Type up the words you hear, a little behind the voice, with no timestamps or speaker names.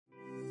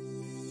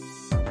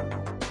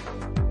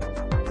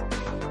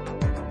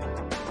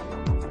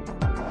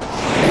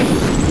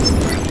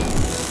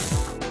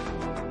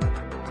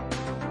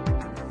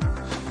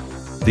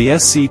The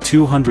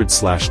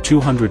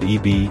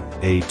SC200/200EB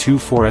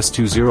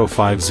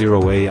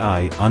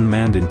A24S2050AI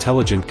unmanned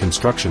intelligent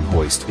construction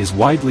hoist is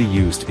widely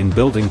used in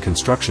building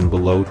construction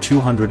below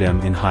 200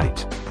 m in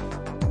height.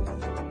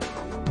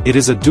 It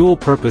is a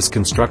dual-purpose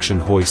construction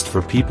hoist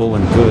for people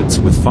and goods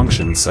with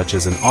functions such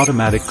as an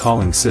automatic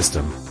calling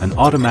system, an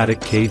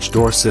automatic cage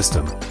door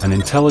system, an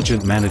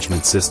intelligent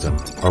management system,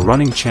 a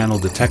running channel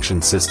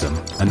detection system,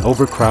 an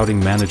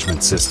overcrowding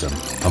management system,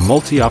 a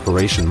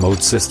multi-operation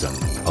mode system,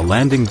 a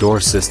landing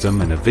door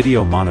system and a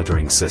video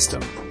monitoring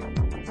system.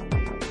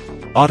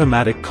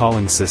 Automatic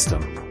calling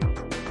system.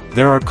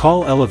 There are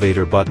call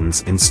elevator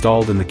buttons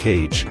installed in the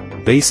cage,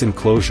 base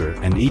enclosure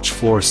and each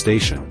floor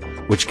station,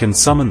 which can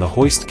summon the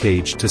hoist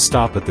cage to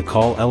stop at the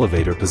call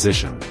elevator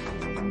position.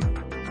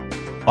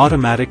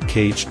 Automatic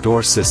cage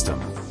door system.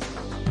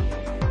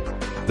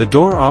 The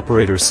door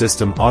operator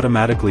system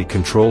automatically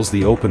controls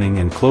the opening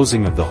and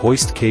closing of the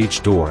hoist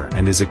cage door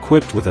and is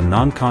equipped with a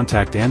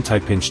non-contact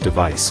anti-pinch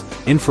device,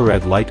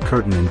 infrared light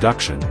curtain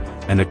induction,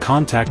 and a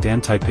contact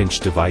anti-pinch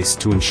device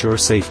to ensure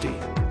safety.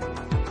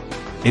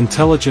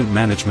 Intelligent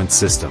management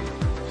system.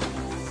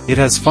 It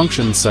has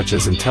functions such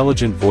as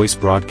intelligent voice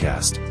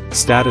broadcast,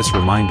 status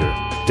reminder,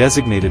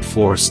 designated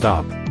floor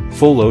stop,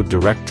 full load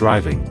direct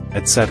driving,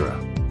 etc.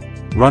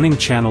 Running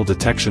channel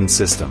detection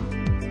system.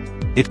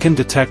 It can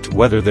detect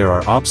whether there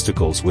are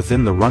obstacles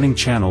within the running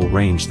channel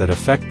range that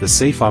affect the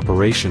safe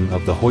operation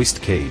of the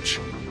hoist cage.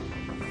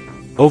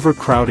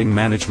 Overcrowding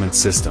management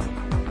system.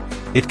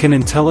 It can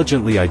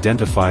intelligently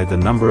identify the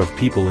number of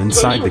people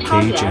inside the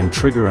cage and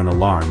trigger an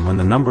alarm when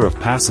the number of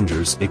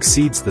passengers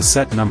exceeds the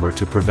set number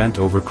to prevent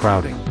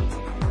overcrowding.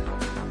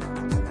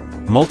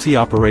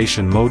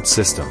 Multi-operation mode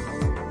system.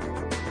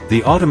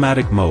 The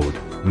automatic mode,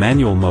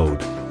 manual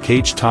mode,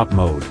 cage top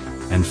mode,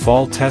 and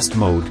fall test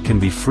mode can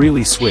be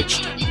freely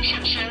switched,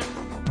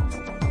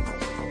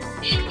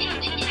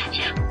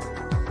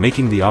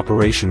 making the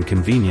operation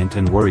convenient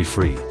and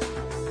worry-free.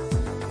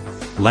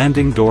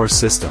 Landing door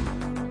system.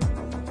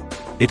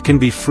 It can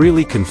be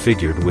freely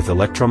configured with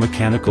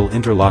electromechanical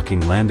interlocking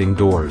landing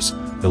doors,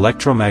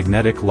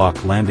 electromagnetic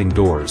lock landing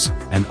doors,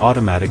 and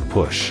automatic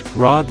push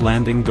rod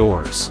landing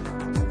doors.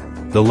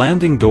 The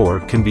landing door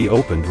can be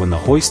opened when the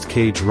hoist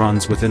cage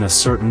runs within a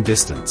certain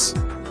distance.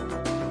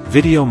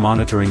 Video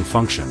monitoring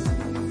function.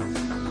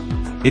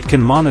 It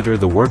can monitor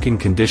the working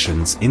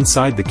conditions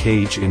inside the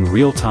cage in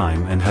real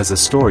time and has a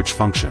storage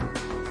function.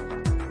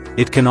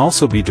 It can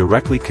also be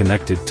directly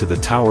connected to the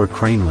tower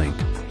crane link,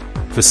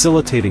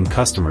 facilitating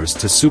customers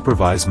to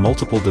supervise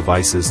multiple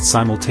devices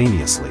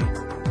simultaneously.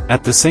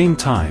 At the same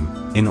time,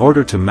 in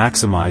order to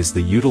maximize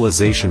the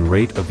utilization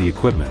rate of the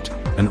equipment,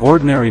 an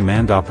ordinary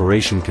manned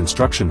operation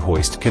construction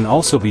hoist can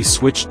also be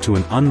switched to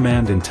an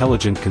unmanned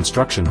intelligent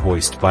construction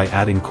hoist by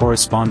adding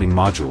corresponding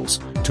modules,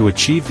 to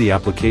achieve the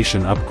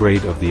application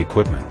upgrade of the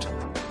equipment.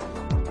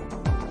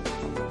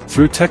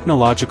 Through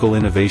technological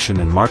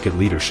innovation and market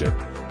leadership,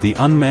 the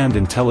unmanned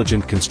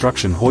intelligent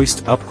construction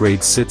hoist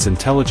upgrades its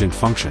intelligent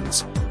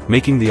functions,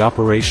 making the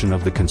operation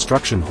of the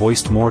construction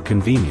hoist more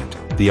convenient,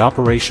 the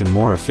operation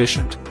more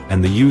efficient,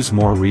 and the use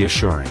more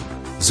reassuring.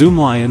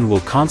 Zoomlion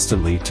will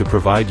constantly to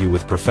provide you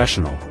with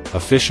professional,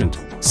 efficient,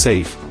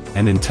 safe,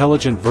 and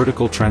intelligent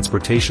vertical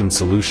transportation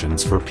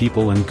solutions for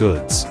people and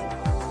goods.